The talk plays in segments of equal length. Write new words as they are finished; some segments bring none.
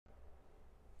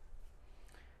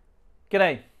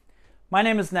G'day, my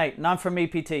name is Nate and I'm from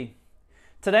EPT.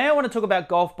 Today I want to talk about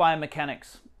golf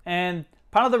biomechanics, and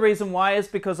part of the reason why is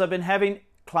because I've been having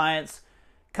clients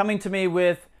coming to me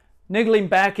with niggling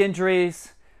back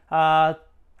injuries,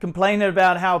 complaining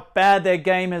about how bad their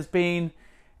game has been,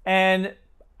 and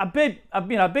a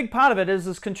big part of it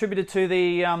is contributed to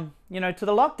the to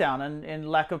the lockdown and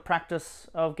lack of practice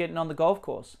of getting on the golf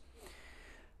course.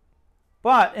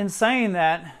 But in saying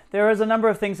that, there is a number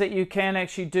of things that you can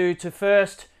actually do to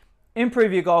first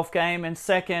improve your golf game and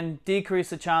second,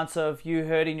 decrease the chance of you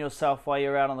hurting yourself while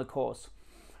you're out on the course.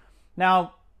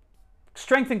 Now,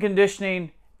 strength and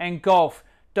conditioning and golf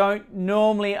don't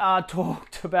normally are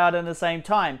talked about in the same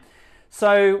time.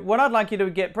 So what I'd like you to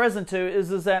get present to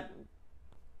is that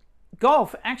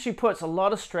golf actually puts a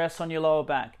lot of stress on your lower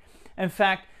back. In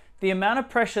fact, the amount of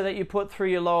pressure that you put through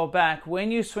your lower back when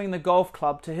you swing the golf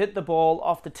club to hit the ball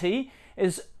off the tee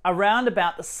is around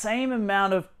about the same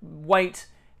amount of weight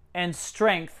and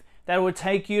strength that it would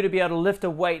take you to be able to lift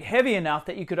a weight heavy enough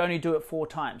that you could only do it 4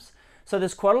 times. So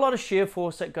there's quite a lot of shear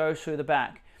force that goes through the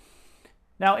back.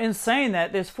 Now, in saying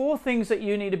that, there's 4 things that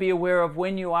you need to be aware of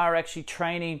when you are actually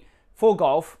training for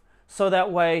golf, so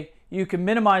that way you can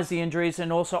minimize the injuries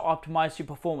and also optimize your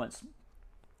performance.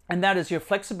 And that is your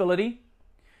flexibility,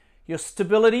 your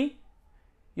stability,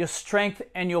 your strength,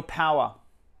 and your power.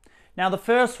 Now, the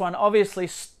first one, obviously,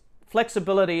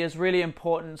 flexibility is really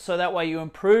important, so that way you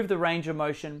improve the range of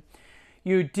motion,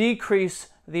 you decrease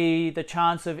the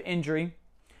chance of injury,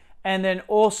 and then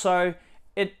also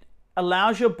it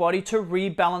allows your body to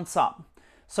rebalance up.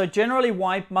 So generally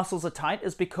why muscles are tight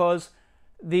is because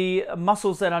the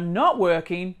muscles that are not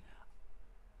working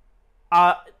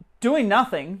are doing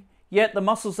nothing, yet the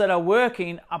muscles that are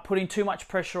working are putting too much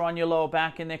pressure on your lower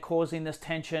back and they're causing this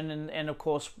tension. And of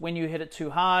course, when you hit it too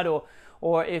hard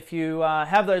or if you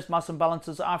have those muscle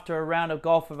imbalances after a round of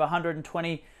golf of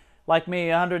 120, like me,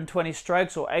 120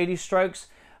 strokes or 80 strokes,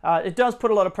 it does put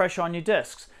a lot of pressure on your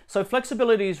discs. So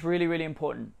flexibility is really, really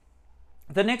important.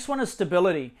 The next one is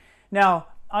stability. Now,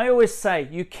 I always say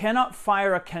you cannot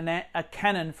fire a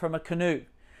cannon from a canoe.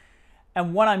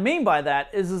 And what I mean by that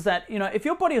is that, if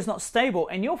your body is not stable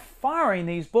and you're firing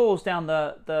these balls down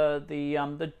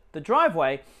the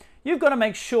driveway, you've got to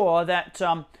make sure that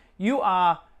you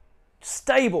are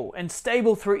stable and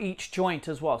stable through each joint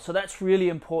as well. So that's really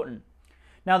important.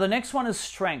 Now, the next one is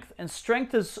strength. And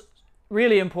strength is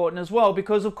really important as well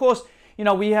because, of course,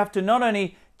 we have to not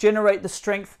only generate the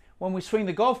strength when we swing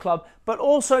the golf club, but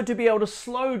also to be able to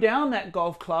slow down that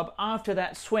golf club after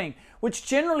that swing, which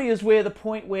generally is where the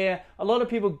point where a lot of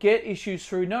people get issues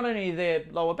through not only their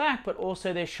lower back, but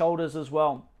also their shoulders as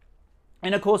well.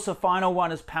 And of course, the final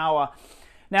one is power.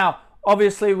 Now,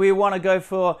 obviously we want to go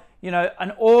for,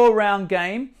 an all-round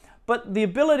game, but the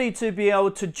ability to be able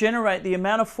to generate the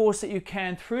amount of force that you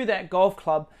can through that golf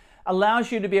club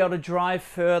allows you to be able to drive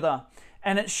further.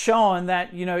 And it's shown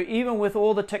that, even with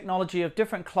all the technology of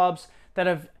different clubs that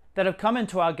have come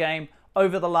into our game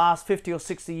over the last 50 or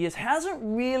 60 years, hasn't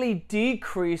really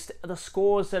decreased the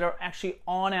scores that are actually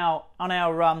on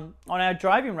our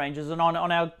driving ranges and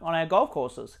on our golf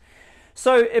courses.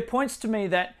 So it points to me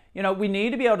that, we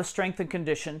need to be able to strengthen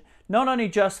condition, not only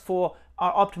just for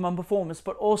our optimum performance,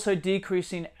 but also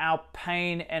decreasing our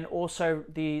pain and also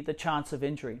the chance of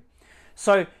injury.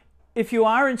 So if you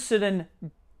are interested in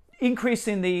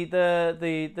increasing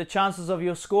the chances of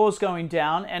your scores going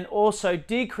down and also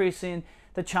decreasing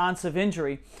the chance of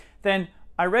injury, then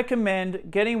I recommend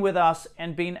getting with us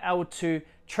and being able to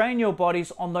train your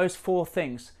bodies on those 4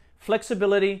 things: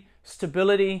 flexibility,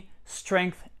 stability,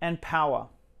 strength, and power.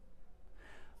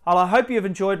 Well, I hope you've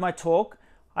enjoyed my talk.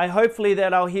 Hopefully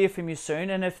that I'll hear from you soon,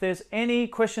 and if there's any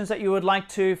questions that you would like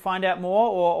to find out more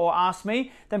or ask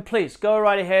me, then please go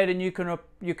right ahead and you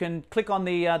can click on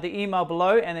the email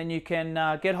below, and then you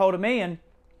can get hold of me and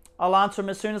I'll answer them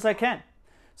as soon as I can.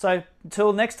 So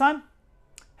until next time,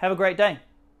 have a great day.